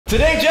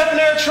Today, Jeff and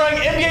I are trying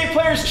NBA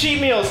players' cheat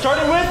meals,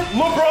 starting with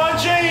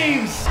LeBron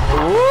James.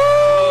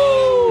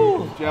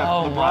 Woo! Jeff,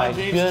 Oh LeBron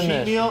James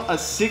cheat meal, a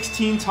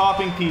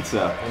 16-topping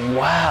pizza.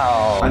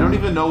 Wow. I don't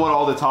even know what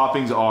all the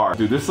toppings are.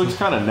 Dude, this looks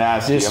kind of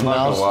nasty, I'm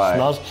not gonna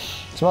lie.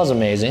 Smells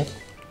amazing.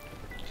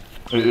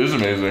 It is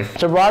amazing.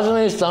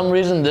 Surprisingly, for some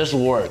reason, this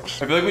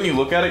works. I feel like when you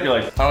look at it, you're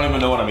like, I don't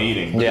even know what I'm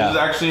eating. But yeah. This is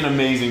actually an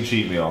amazing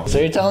cheat meal. So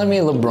you're telling me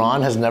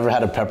LeBron has never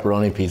had a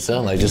pepperoni pizza?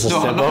 Like just a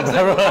simple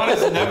pepperoni? LeBron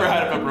has never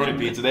had a pepperoni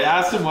pizza. They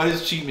asked him what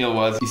his cheat meal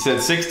was. He said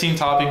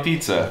 16-topping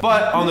pizza.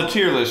 But on the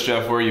tier list,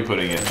 Jeff, where are you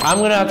putting it? I'm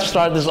gonna have to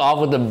start this off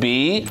with a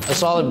B, a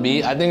solid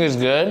B. I think it's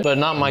good, but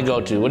not my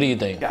go-to. What do you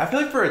think? Yeah, I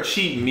feel like for a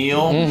cheat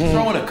meal,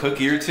 throw in a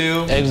cookie or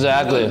two.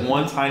 Exactly. Like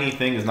one tiny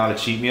thing is not a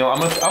cheat meal. I'm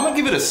gonna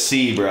give it a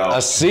C, bro.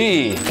 A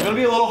C. I'm gonna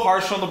be a little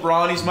harsh on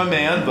LeBron. He's my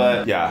man,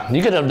 but yeah.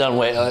 You could have done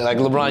way, like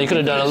LeBron, you could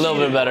have done a little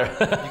bit better.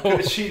 You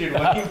could have cheated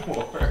way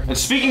more. And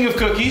speaking of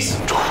cookies,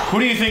 who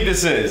do you think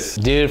this is?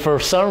 Dude, for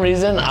some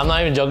reason, I'm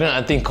not even joking,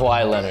 I think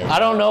Kawhi Leonard. I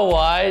don't know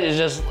why, it's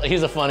just,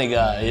 he's a funny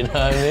guy, you know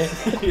what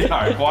I mean? Yeah,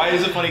 all right, Kawhi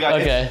is a funny guy.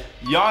 Okay.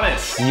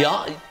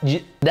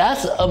 Giannis.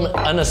 That's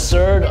an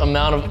absurd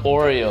amount of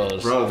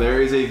Oreos. Bro, there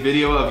is a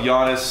video of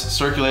Giannis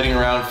circulating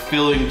around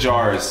filling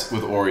jars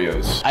with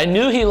Oreos. I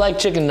knew he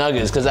liked chicken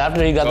nuggets because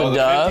after he got the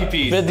dub,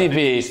 50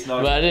 piece,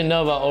 but I didn't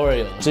know about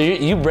Oreos. So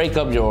you break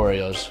up your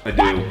Oreos. I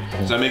do.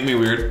 Does that make me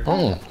weird?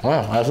 Wow,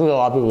 I think a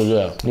lot of people do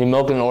that. You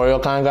milk and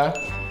Oreo kind of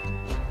guy?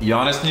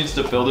 Giannis needs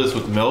to fill this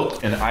with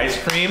milk and ice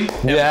cream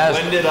and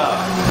blend it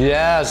up.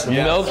 Yes,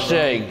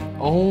 milkshake.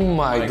 Oh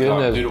my goodness.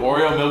 God. Dude,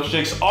 Oreo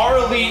milkshakes are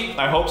elite.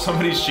 I hope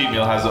somebody's cheat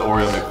meal has an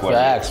Oreo McFlurry.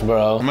 Facts,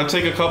 bro. I'm gonna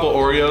take a couple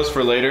Oreos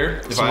for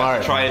later. If I have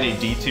to try any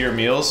D tier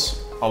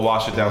meals, I'll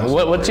wash it down.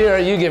 What tier are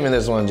you giving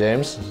this one,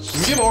 James?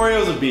 You give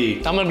Oreos a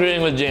B. I'm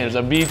agreeing with James,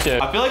 a B tier.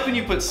 I feel like when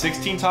you put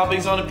 16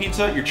 toppings on a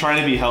pizza, you're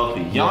trying to be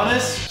healthy.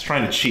 Giannis is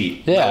trying to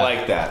cheat. Yeah. I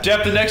like that.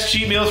 Jeff, the next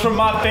cheat meal is from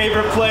my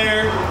favorite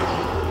player.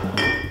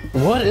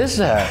 What is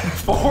that?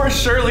 4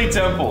 Shirley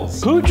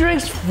Temples. Who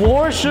drinks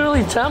 4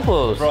 Shirley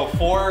Temples? Bro,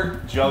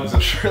 4 jugs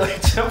of Shirley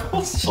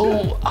Temples.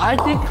 Oh, I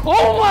think,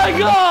 oh my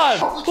God!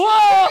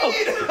 Whoa!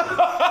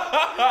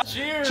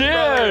 Cheers,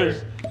 Cheers!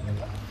 Brother.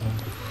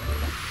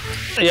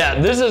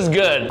 Yeah, this is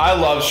good. I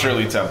love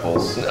Shirley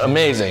Temples.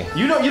 Amazing.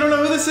 You don't know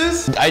who this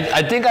is?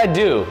 I think I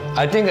do.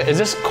 Is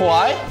this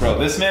Kawhi? Bro,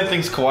 this man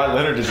thinks Kawhi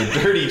Leonard is a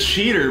dirty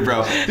cheater,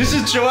 bro. This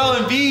is Joel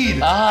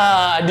Embiid.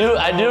 Ah,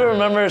 I do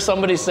remember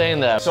somebody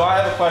saying that. So I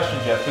have a question,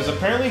 Jeff, because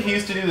apparently he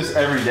used to do this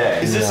every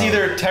day. Is this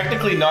either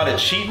technically not a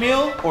cheat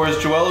meal, or is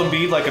Joel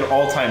Embiid like an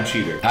all-time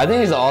cheater? I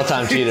think he's an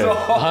all-time cheater,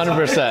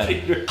 100%.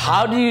 Cheater.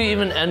 How do you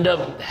even end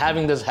up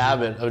having this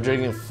habit of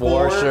drinking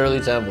 4 Shirley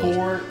Temples?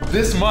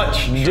 This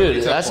much.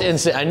 Dude, that's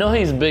insane. I know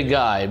he's a big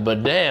guy,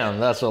 but damn,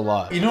 that's a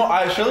lot. You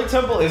know, Shirley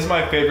Temple is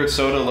my favorite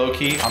soda,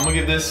 low-key. I'm gonna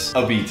give this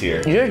a B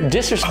tier. You're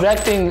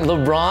disrespecting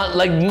LeBron.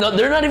 Like, no,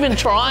 they're not even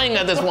trying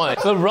at this point.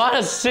 LeBron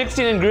has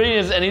 16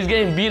 ingredients and he's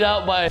getting beat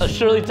out by a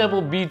Shirley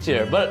Temple B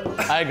tier. But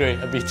I agree,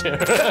 a B tier.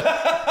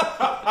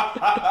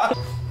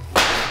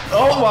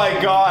 Oh my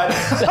God.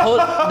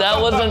 That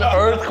was an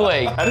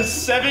earthquake. That is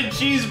 7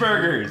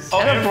 cheeseburgers.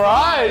 And a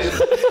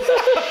fries.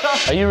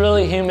 Are you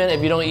really human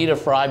if you don't eat a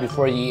fry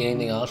before you eat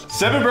anything else?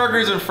 7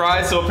 burgers and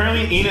fries. So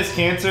apparently Enos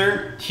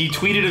Cancer, he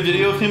tweeted a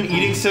video of him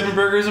eating 7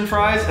 burgers and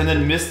fries and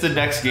then missed the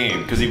next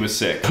game because he was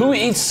sick. Who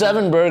eats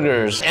 7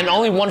 burgers and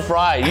only 1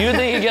 fry? You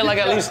think you get like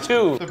at least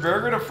 2. The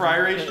burger to fry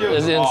ratio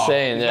is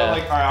insane, yeah.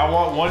 Like, all right, I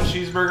want 1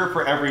 cheeseburger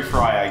for every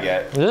fry I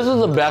get. This is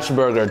the best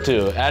burger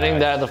too. Adding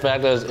that, the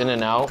fact that it's in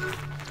and out.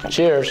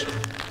 Cheers.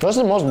 What's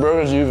the most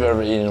burgers you've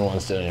ever eaten in one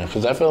sitting?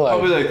 Because I feel like...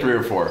 Probably like 3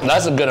 or 4.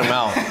 That's a good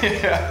amount.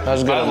 Yeah.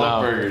 That's a good amount. I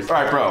love burgers. All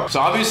right, bro.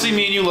 So obviously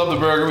me and you love the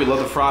burger, we love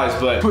the fries,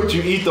 but would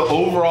you eat the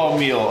overall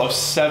meal of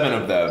 7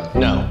 of them?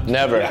 No,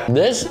 never. Yeah.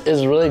 This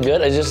is really good.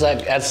 It's just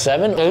like at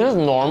 7, it is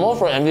normal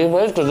for NBA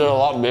players because they're a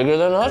lot bigger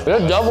than us. They're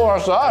double our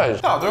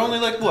size. No, they're only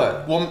like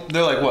what? Well,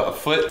 they're like what, a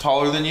foot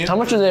taller than you? How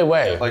much do they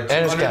weigh? Like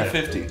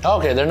 250.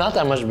 Okay, they're not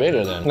that much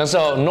bigger then. And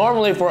so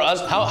normally for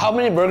us, how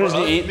many burgers do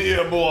you eat?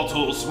 Mere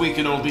mortals, we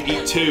can only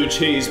eat 2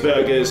 cheeseburgers.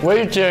 Where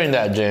are you cheering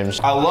that, James?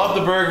 I love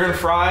the burger and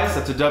fries.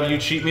 That's a W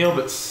cheat meal,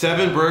 but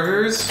 7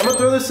 burgers? I'm gonna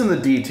throw this in the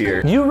D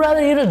tier. You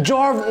rather eat a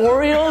jar of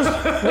Oreos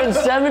than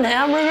 7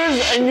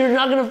 hamburgers, and you're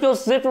not gonna feel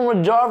sick from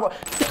a jar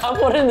of... I'm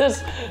putting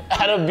this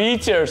at a B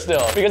tier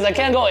still, because I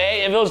can't go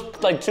A. If it was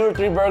like 2 or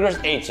 3 burgers,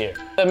 A tier.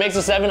 If it makes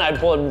a 7, I'd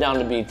pull it down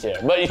to B tier.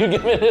 But you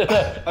give it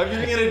a... I'm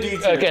giving it a D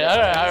tier. Okay, all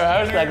right,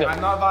 I respect it. I'm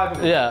not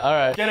vibing. Yeah, all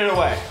right. Get it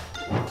away.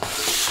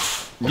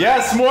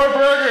 Yes, more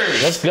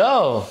burgers! Let's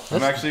go.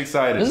 I'm actually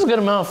excited. This is a good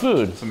amount of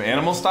food. Some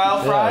animal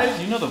style fries?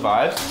 You know the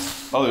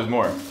vibes. Oh, there's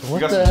more. We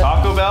got the some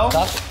Taco Bell.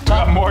 We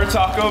got more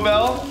Taco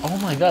Bell. Oh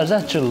my God, is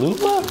that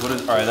chalupa? What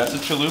is? All right, that's a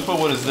chalupa.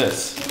 What is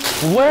this?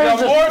 Where we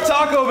is got more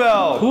Taco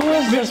Bell. Who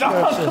is this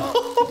person?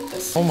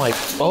 Oh my,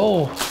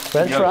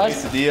 French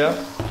fries?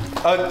 Quesadilla.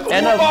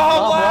 And a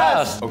Baja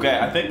Blast. Okay,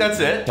 I think that's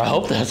it. I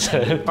hope that's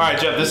it. All right,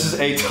 Jeff, this is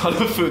a ton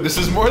of food. This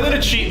is more than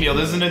a cheat meal.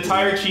 This is an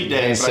entire cheat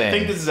day, Insane. but I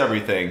think this is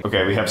everything.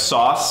 Okay, we have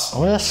sauce.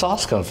 Where did that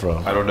sauce come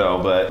from? I don't know,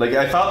 but like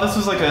I thought this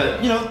was like a,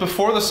 you know,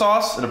 before the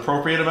sauce, an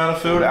appropriate amount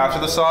of food. After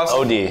the sauce,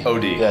 OD.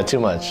 OD. Yeah, too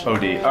much.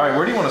 OD. All right,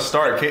 where do you want to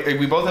start?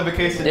 We both have a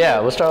quesadilla? Yeah,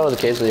 we'll start with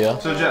the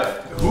quesadilla. So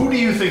Jeff, who do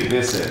you think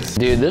this is?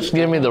 Dude, this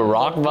gives me the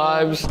Rock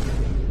vibes.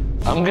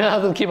 I'm gonna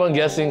have to keep on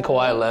guessing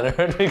Kawhi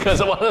Leonard because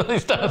one of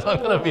these times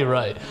I'm gonna be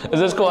right. Is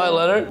this Kawhi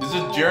Leonard? This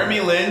is Jeremy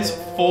Lin's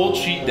full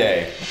cheat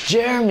day.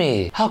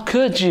 Jeremy, how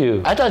could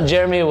you? I thought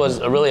Jeremy was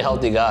a really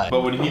healthy guy.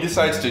 But when he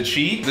decides to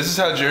cheat, this is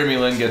how Jeremy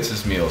Lin gets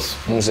his meals.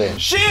 Let me see.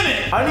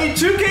 Shannon, I need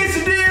 2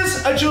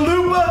 quesadillas, a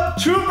chalupa,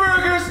 2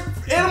 burgers,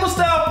 animal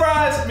style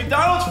fries,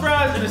 McDonald's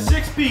fries, and a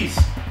 6-piece.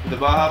 The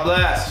Baja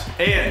Blast,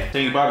 and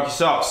take barbecue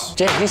sauce.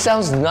 Jake, he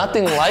sounds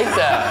nothing like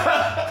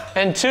that.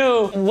 And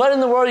 2, what in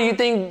the world do you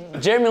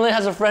think Jeremy Lin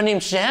has a friend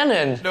named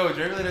Shannon? No,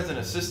 Jeremy Lin has an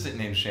assistant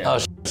named Shannon.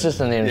 Oh,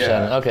 assistant named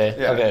Shannon. Okay,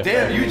 yeah. okay.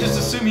 Damn, you just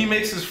assume he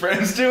makes his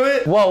friends do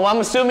it? Well, I'm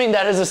assuming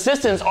that his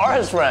assistants are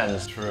his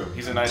friends. True,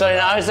 he's a nice So guy.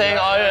 now you're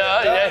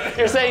saying,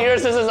 you're saying your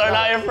assistants are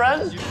not your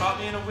friends? You caught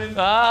me in a Wembley.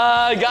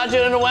 Got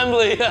you in a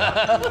Wembley.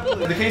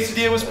 The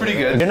quesadilla was pretty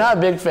good. You're not a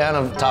big fan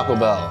of Taco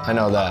Bell, I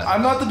know that.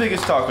 I'm not the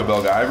biggest Taco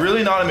Bell guy. I'm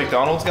really not a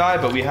McDonald's guy,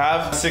 but we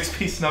have a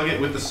 6-piece nugget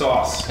with the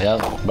sauce.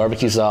 Yep,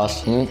 barbecue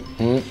sauce.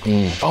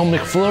 Oh,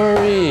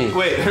 McFlurry.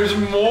 Wait, there's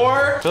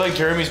more? I feel like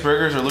Jeremy's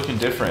burgers are looking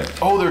different.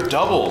 Oh, they're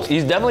doubled.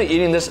 He's definitely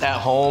eating this at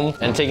home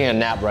and taking a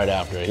nap right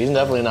after it. He's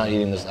definitely not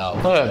eating this out.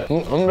 Okay,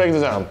 let me break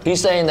this down.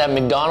 He's saying that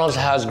McDonald's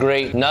has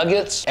great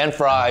nuggets and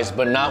fries,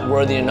 but not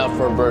worthy enough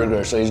for a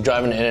burger. So he's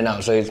driving in and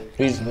out. So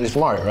he's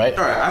smart, right?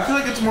 All right, I feel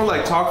like it's more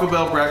like Taco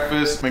Bell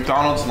breakfast,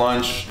 McDonald's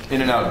lunch,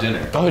 In-N-Out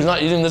dinner. Oh, he's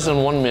not eating this in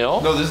one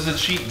meal? No, this is a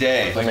cheat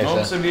day. Like makes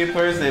most sense. NBA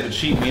players, they have a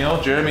cheat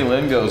meal. Jeremy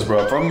Lin goes,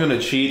 bro, if I'm gonna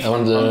cheat,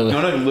 I'm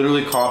gonna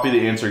literally copy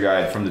the answer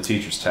guide from the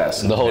teacher's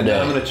test. The whole and day.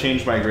 then I'm gonna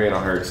change my grade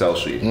on her Excel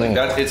sheet.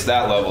 Like it's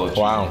that level of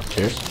cheating. Wow,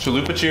 cheers.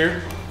 Chalupa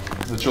cheer.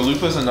 The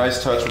chalupa is a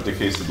nice touch with the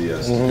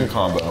quesadillas. Good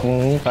combo.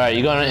 All right,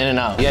 you going in and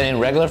out. You got any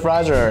regular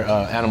fries or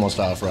animal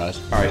style fries?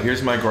 All right,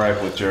 here's my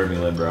gripe with Jeremy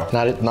Lin, bro.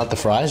 Not the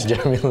fries,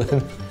 Jeremy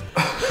Lin.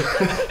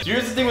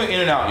 Here's the thing with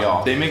In-N-Out,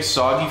 y'all. They make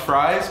soggy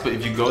fries, but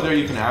if you go there,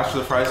 you can ask for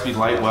the fries to be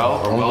light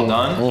well or well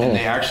done, and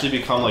they actually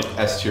become like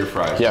S-tier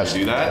fries Yes. if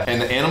you do that.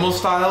 And the animal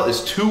style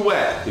is too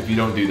wet if you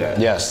don't do that.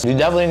 Yes, you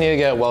definitely need to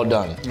get it well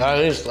done. At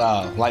least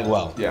light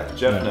well. Yeah,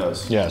 Jeff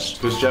knows. Yes.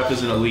 Because Jeff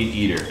is an elite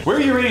eater. Where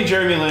are you rating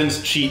Jeremy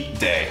Lin's cheat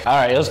day? All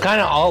right, it was kind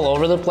of all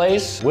over the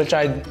place, which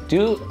I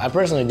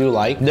personally do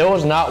like. There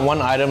was not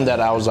one item that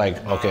I was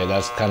like, okay,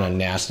 that's kind of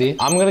nasty.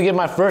 I'm gonna give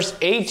my first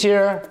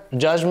A-tier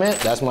judgment.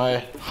 That's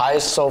my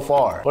highest so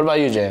far. What about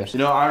you, James? You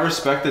know, I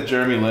respect that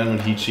Jeremy Lin, when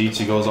he cheats,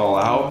 he goes all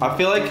out. I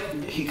feel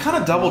like he kind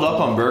of doubled up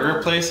on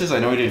burger places. I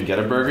know he didn't get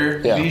a burger.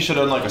 Yeah. Maybe he should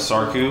have done like a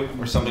Sarku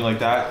or something like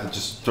that to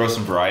just throw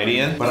some variety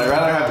in. But I'd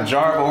rather have a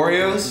jar of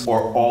Oreos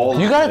or all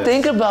You of gotta this.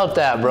 think about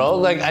that, bro.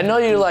 Like, I know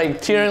you're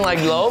like tearing like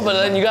low, but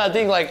then you gotta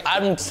think like,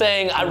 I'm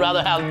saying I'd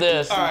rather have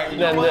this All right, you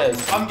than know what?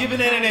 this. I'm giving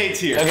it an A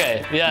tier.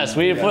 Okay, yes,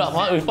 we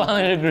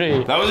finally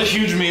agree. That was a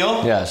huge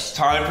meal. Yes.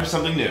 Time for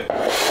something new.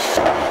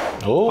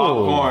 Ooh.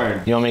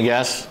 Popcorn. You want me to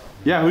guess?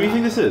 Yeah, who do you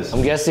think this is?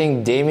 I'm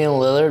guessing Damian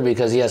Lillard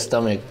because he has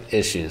stomach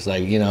issues.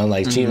 Like, you know,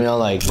 like cheat meal,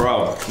 like.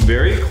 Bro,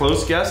 very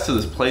close guess to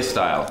this play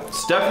style.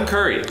 Stephen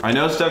Curry. I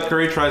know Steph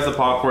Curry tries the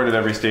popcorn at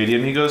every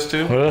stadium he goes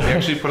to. He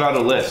actually put out a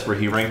list where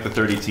he ranked the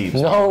 30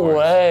 teams. No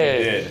way.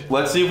 He did.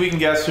 Let's see if we can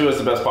guess who has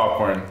the best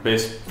popcorn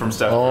based from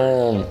Steph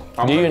Curry.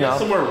 I'm Do gonna you guess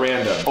know? somewhere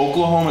random.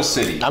 Oklahoma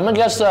City. I'm gonna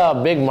guess a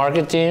big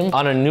market team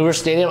on a newer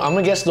stadium. I'm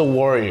gonna guess the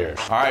Warriors.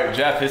 All right,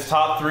 Jeff, his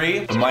top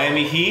 3, the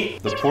Miami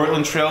Heat, the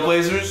Portland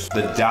Trailblazers,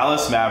 the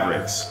Dallas Mavericks.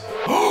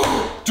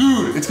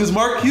 Dude, it's because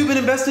Mark Cuban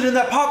invested in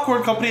that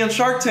popcorn company on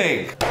Shark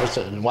Tank.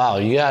 Wow,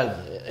 you got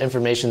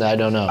information that I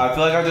don't know. I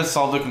feel like I just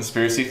solved a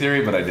conspiracy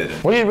theory, but I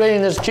didn't. What are you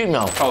rating this cheat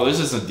meal? Oh, this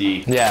is a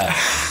D. Yeah.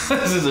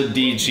 This is a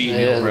D cheat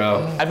meal,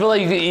 bro. I feel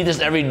like you could eat this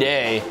every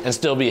day and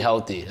still be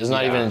healthy. It's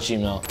not even a cheat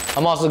meal.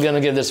 I'm also gonna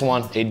give this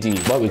one a D,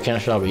 but we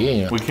can't stop eating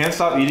it. We can't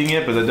stop eating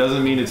it, but that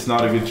doesn't mean it's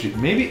not a good cheat.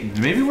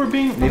 Maybe we're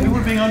being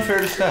unfair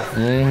to Steph.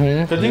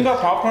 The thing about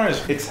popcorn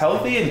is it's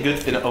healthy and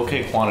good in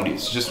okay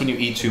quantities. Just when you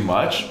eat too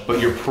much, but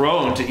you're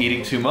prone to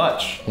eating too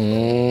much.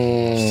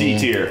 C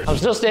tier. I'm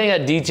still staying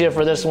at D tier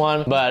for this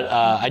one, but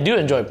I do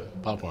enjoy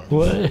popcorn.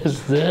 What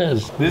is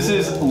this? This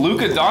is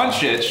Luka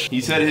Doncic.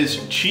 He said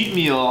his cheat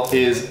meal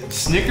is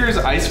Snickers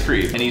ice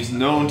cream, and he's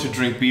known to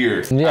drink beer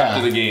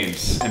after the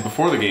games and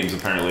before the games,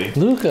 apparently.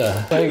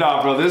 Luka. Like,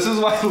 Nah, bro, this is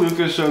why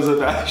Luka shows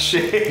up out of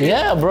shape.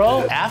 yeah,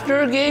 bro.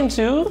 After a game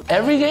too?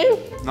 Every game?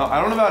 No, I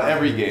don't know about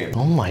every game.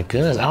 Oh my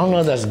goodness. I don't know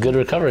if that's good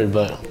recovery,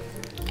 but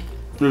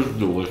This is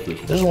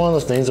delicious. this is one of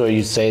those things where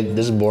you say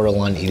this is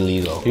borderline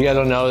illegal. You guys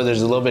don't know,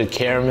 there's a little bit of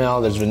caramel,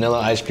 there's vanilla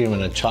ice cream,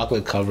 and a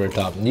chocolate covered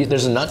top.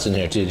 There's nuts in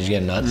here too. Did you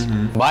get nuts?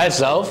 By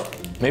itself,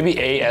 maybe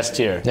A, S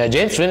tier. Yeah,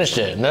 James finished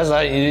it, and that's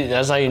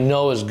how you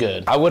know it's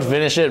good. I would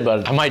finish it,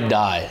 but I might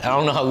die. I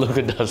don't know how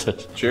Luka does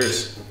it.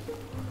 Cheers.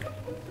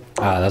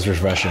 Ah, that's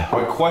refreshing.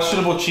 A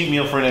questionable cheat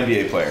meal for an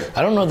NBA player.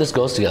 I don't know if this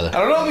goes together. I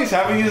don't know if he's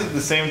having these at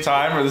the same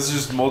time or this is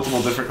just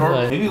multiple different.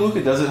 Or maybe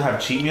Luka doesn't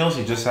have cheat meals,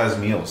 he just has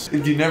meals.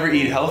 If you never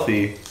eat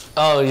healthy.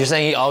 Oh, you're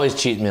saying he always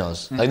cheat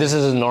meals. Like this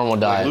is his normal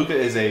diet. Luka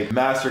is a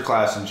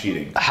masterclass in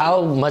cheating.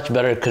 How much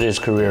better could his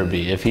career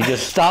be if he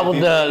just stopped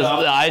with the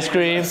ice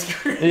cream?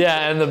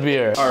 Yeah, and the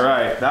beer. All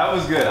right, that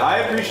was good. I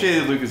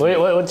appreciated Luka's Wait,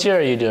 meal. what tier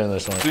are you doing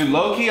this one? Dude,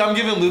 low-key, I'm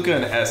giving Luka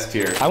an S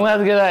tier. I'm gonna have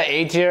to give that an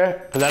A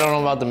tier because I don't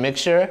know about the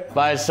mixture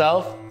by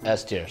itself.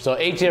 S tier. So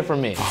A tier for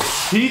me.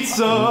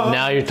 Pizza.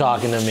 Now you're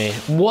talking to me.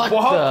 What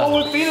Waffle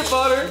the? with peanut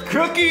butter.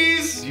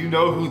 Cookies. You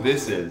know who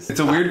this is. It's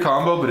a weird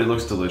combo, but it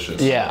looks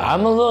delicious. Yeah,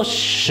 I'm a little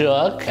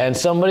shook. And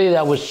somebody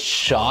that would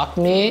shock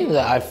me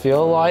that I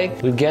feel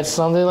like would get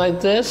something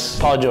like this,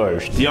 Paul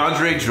George.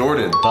 DeAndre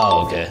Jordan.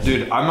 Oh, okay.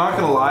 Dude, I'm not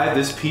gonna lie,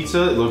 this pizza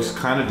looks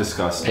kind of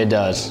disgusting. It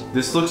does.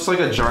 This looks like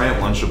a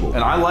giant Lunchable.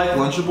 And I like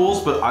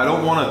Lunchables, but I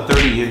don't want a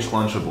 30-inch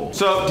Lunchable.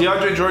 So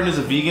DeAndre Jordan is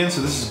a vegan, so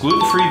this is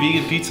gluten-free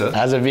vegan pizza.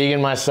 As a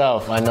vegan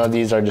myself, I know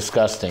these are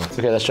disgusting.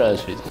 Okay, let's try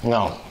this pizza.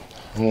 No,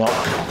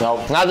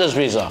 not this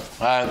pizza.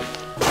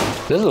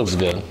 This looks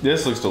good.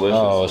 This looks delicious.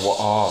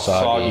 Oh,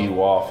 soggy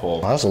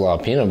waffle. That's a lot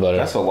of peanut butter.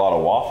 That's a lot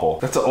of waffle.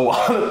 That's a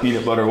lot of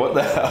peanut butter. What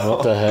the hell?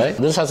 What the heck?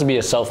 This has to be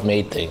a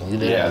self-made thing.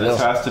 Yeah,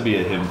 this has to be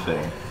a him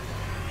thing.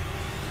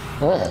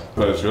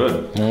 But it's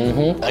good.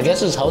 I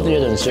guess it's healthier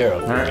than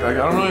syrup. All right, I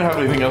don't really have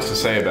anything else to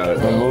say about it.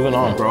 I'm moving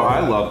on. Bro, I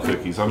love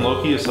cookies. I'm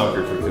low-key a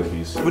sucker for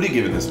cookies. What are you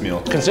giving this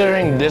meal?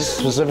 Considering this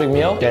specific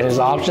meal and his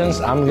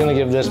options, I'm gonna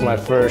give this my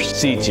first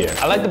C tier.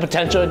 I like the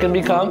potential it can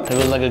become. It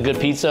was like a good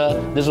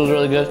pizza. This was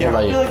really good. Yeah,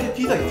 I feel like if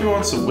you threw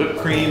on some whipped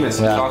cream and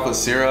some chocolate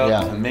syrup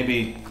and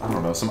maybe, I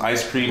don't know, some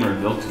ice cream or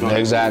milk to go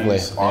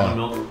almond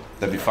milk,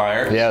 that'd be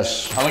fire.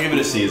 Yes. I'm gonna give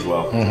it a C as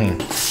well.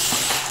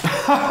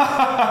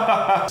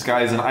 This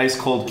guy is an ice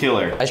cold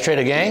killer. Ice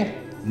Trader Gang?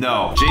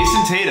 No,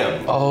 Jason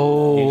Tatum.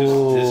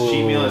 Oh. His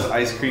cheat meal is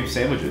ice cream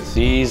sandwiches.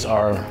 These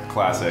are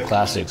classic.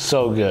 Classic,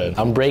 so good.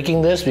 I'm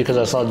breaking this because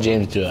I saw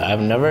James do it. I've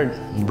never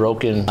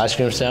broken ice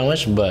cream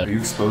sandwich, but. Are you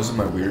exposing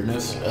my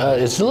weirdness?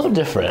 It's a little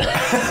different.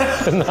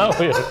 Not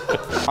weird.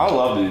 I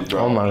love these,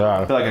 bro. Oh my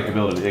God. I feel like I could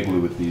build an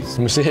igloo with these. Let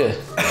me see it.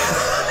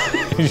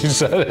 You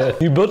said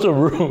it. You built a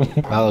room.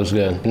 That looks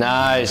good.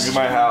 Nice. Look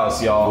at my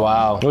house, y'all.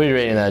 Wow. What are you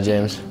rating that,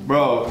 James?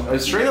 Bro,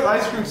 straight up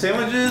ice cream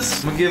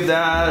sandwiches, I'm gonna give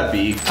that a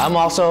B. I'm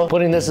also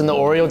putting this in the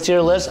Oreo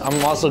tier list.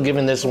 I'm also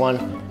giving this one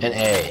an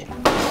A.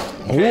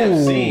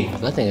 KFC. Ooh,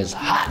 that thing is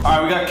hot. All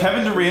right, we got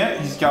Kevin Durant.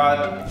 He's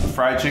got a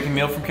fried chicken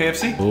meal from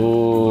KFC.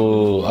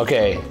 Ooh,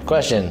 okay.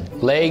 Question,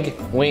 leg,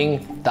 wing,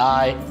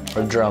 thigh,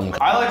 or drum?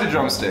 I like the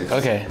drumsticks.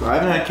 Okay. I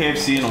haven't had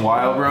KFC in a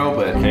while, bro,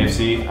 but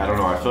KFC, I don't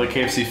know. I feel like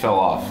KFC fell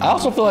off. I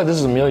also feel like this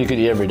is a meal you could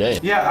eat every day.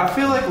 Yeah, I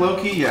feel like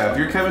low-key, yeah. If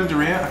you're Kevin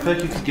Durant, I feel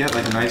like you could get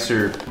like a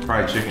nicer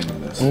fried chicken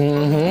than this.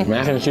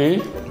 Mac and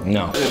cheese?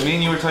 No. Me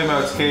and you were talking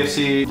about it's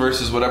KFC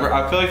versus whatever.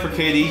 I feel like for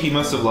KD, he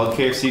must have loved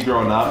KFC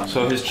growing up.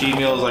 So his cheat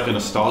meal is like a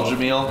nostalgia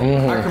meal.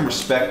 I can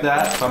respect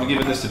that. So I'm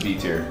giving this a B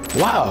tier.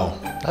 Wow,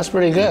 that's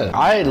pretty good.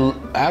 I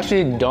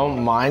actually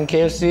don't mind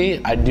KFC.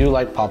 I do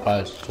like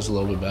Popeyes just a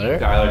little bit better.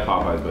 Yeah, I like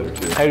Popeyes better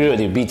too. I agree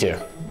with you, B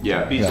tier.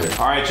 Yeah, B tier.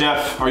 All right,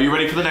 Jeff, are you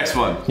ready for the next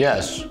one?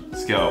 Yes.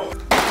 Let's go.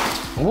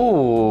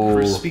 Ooh.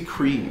 Krispy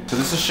Kreme. So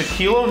this is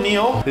Shaquille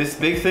O'Neal. This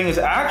big thing is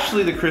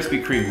actually the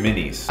Krispy Kreme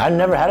minis. I've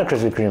never had a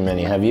Krispy Kreme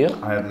mini, have you?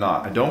 I have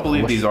not. I don't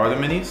believe these are the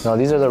minis. No,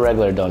 these are the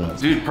regular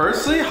donuts. Dude,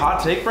 personally,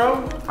 hot take,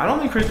 bro. I don't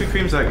think Krispy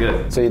Kreme's that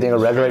good. So you think a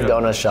regular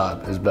donut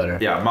shop is better?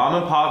 Yeah, mom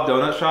and pop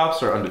donut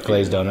shops are undefeated.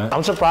 Glazed donut.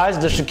 I'm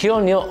surprised, does Shaquille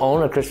O'Neal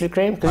own a Krispy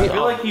Kreme? I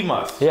feel like he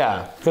must.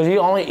 Yeah, because he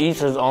only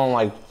eats his own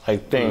like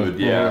thing. Food,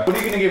 yeah. What are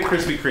you gonna give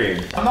Krispy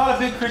Kreme? I'm not a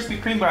big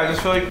Krispy Kreme guy. I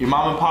just feel like your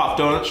mom and pop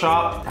donut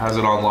shop has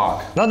it on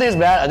lock. Nothing's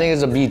bad. I think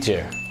it's a B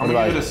tier. I'm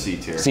gonna give it a C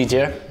tier. C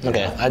tier?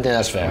 Okay, I think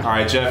that's fair. All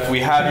right, Jeff, we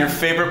have your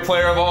favorite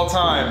player of all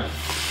time,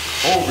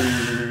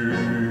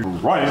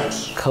 Kobe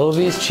Bryant.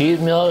 Kobe's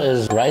cheat meal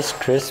is Rice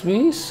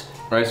Krispies?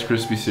 Rice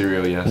Krispie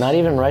cereal, yes. Not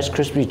even Rice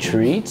Krispie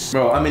treats?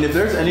 Bro, I mean, if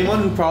there's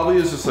anyone who probably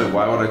is just like,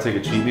 why would I take a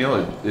cheat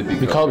meal? It'd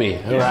be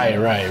Kobe. Yeah.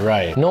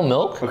 Right. No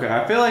milk? Okay,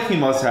 I feel like he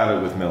must have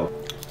it with milk.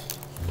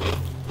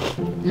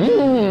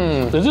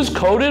 Is this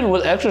coated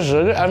with extra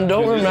sugar? I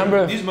don't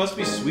remember. These must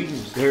be sweetened.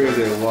 There is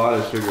a lot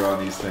of sugar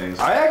on these things.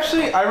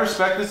 I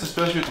respect this,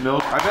 especially with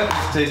milk. I bet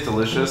this tastes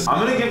delicious.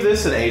 I'm gonna give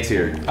this an A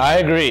tier. I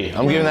agree.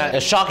 I'm giving that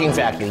a shocking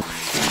factor.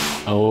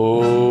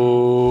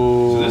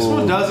 Oh. So this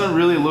one doesn't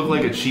really look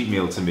like a cheat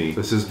meal to me.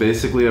 This is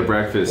basically a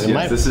breakfast.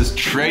 Yes, this is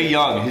Trae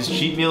Young. His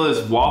cheat meal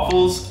is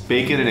waffles,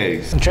 bacon, and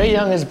eggs. Trae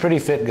Young is a pretty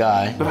fit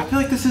guy. But I feel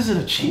like this isn't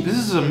a cheat, this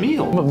is a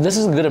meal. But this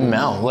is a good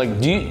amount.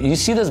 Like, do you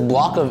see this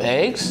block of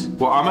eggs?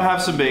 Well, I'm gonna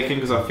have some bacon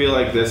because I feel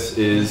like this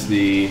is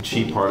the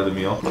cheap part of the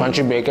meal.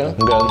 Crunchy bacon,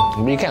 good.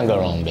 But you can't go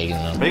wrong with bacon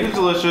though. Bacon's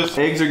delicious,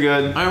 eggs are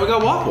good. All right, we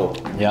got waffle.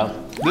 Yep.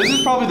 This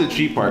is probably the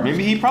cheap part.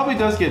 Maybe he probably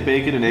does get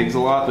bacon and eggs a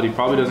lot, but he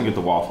probably doesn't get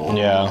the waffle.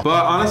 Yeah.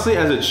 But honestly,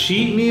 as a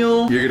cheat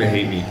meal, you're gonna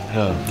hate me.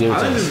 I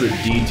think this is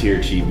a D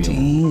tier cheat meal.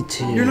 D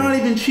tier. You're not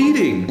even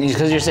cheating.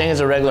 Because you're saying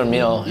it's a regular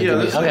meal. Yeah,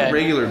 this is like a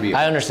regular meal.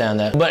 I understand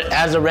that. But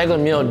as a regular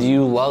meal, do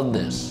you love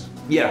this?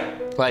 Yeah.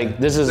 Like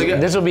this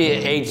will be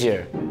an A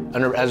tier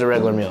as a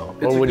regular meal.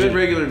 It's a good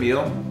regular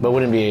meal. But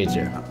wouldn't be A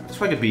tier.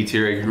 It's like a B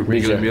tier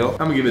regular meal.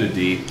 I'm gonna give it a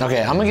D.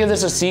 Okay, I'm gonna give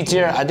this a C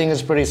tier. I think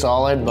it's pretty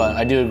solid, but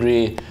I do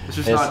agree. It's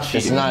just not cheap.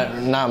 It's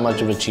not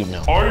much of a cheap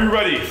meal. Are you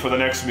ready for the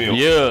next meal?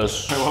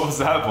 Yes. What was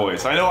that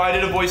voice? I know I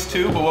did a voice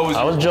too, but what was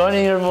I was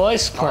joining your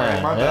voice club.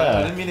 Alright, my bad.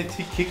 I didn't mean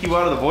to kick you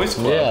out of the voice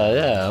club.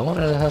 Yeah. I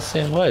wanted to have the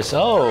same voice.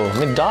 Oh,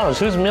 McDonald's.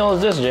 Whose meal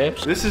is this,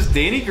 James? This is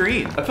Danny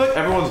Green. I feel like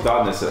everyone's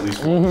gotten this at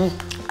least once.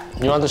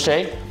 You want the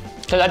shake?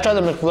 Because I tried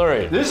the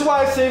McFlurry. This is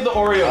why I saved the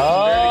Oreo.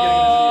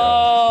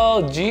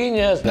 Oh,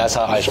 genius. That's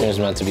how ice cream is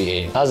meant to be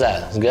eaten. How's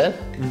that? It's good?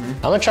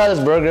 I'm gonna try this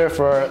burger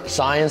for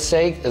science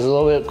sake. It's a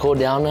little bit cooled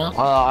down now.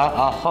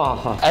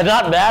 It's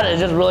not bad, it's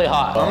just really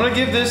hot. I'm gonna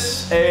give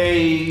this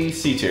a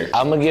C tier.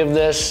 I'm gonna give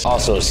this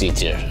also a C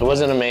tier. It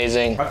wasn't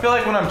amazing. I feel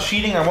like when I'm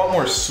cheating, I want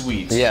more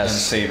sweets than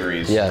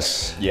savories.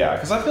 Yes. Yeah,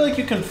 because I feel like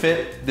you can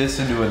fit this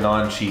into a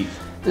non-cheat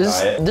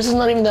diet. This is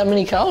not even that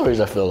many calories,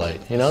 I feel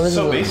like. You know, this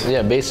so is basic.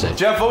 Yeah, basic.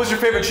 Jeff, what was your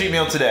favorite cheat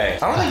meal today?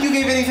 I don't think you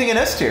gave anything an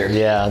S tier.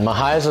 Yeah, my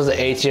highest was an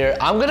A tier.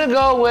 I'm gonna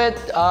go with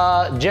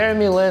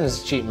Jeremy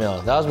Lin's cheat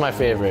meal. That was my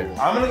favorite.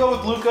 I'm gonna go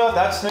with Luca.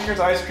 That Snickers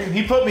ice cream.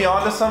 He put me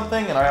onto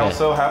something, and I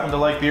also happen to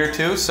like beer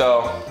too,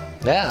 so.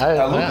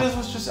 Yeah, Luca's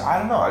was just, I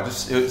don't know,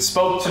 it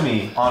spoke to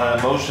me on an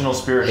emotional,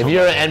 spiritual If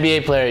you're an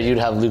NBA player, you'd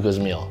have Luca's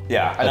meal.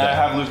 Yeah, and I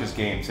have Luca's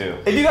game too.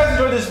 If you guys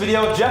enjoyed this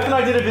video, Jeff and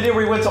I did a video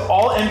where we went to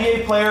all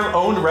NBA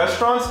player-owned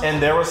restaurants,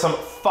 and there were some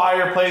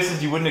fire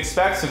places you wouldn't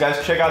expect, so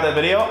guys, check out that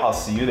video. I'll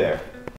see you there.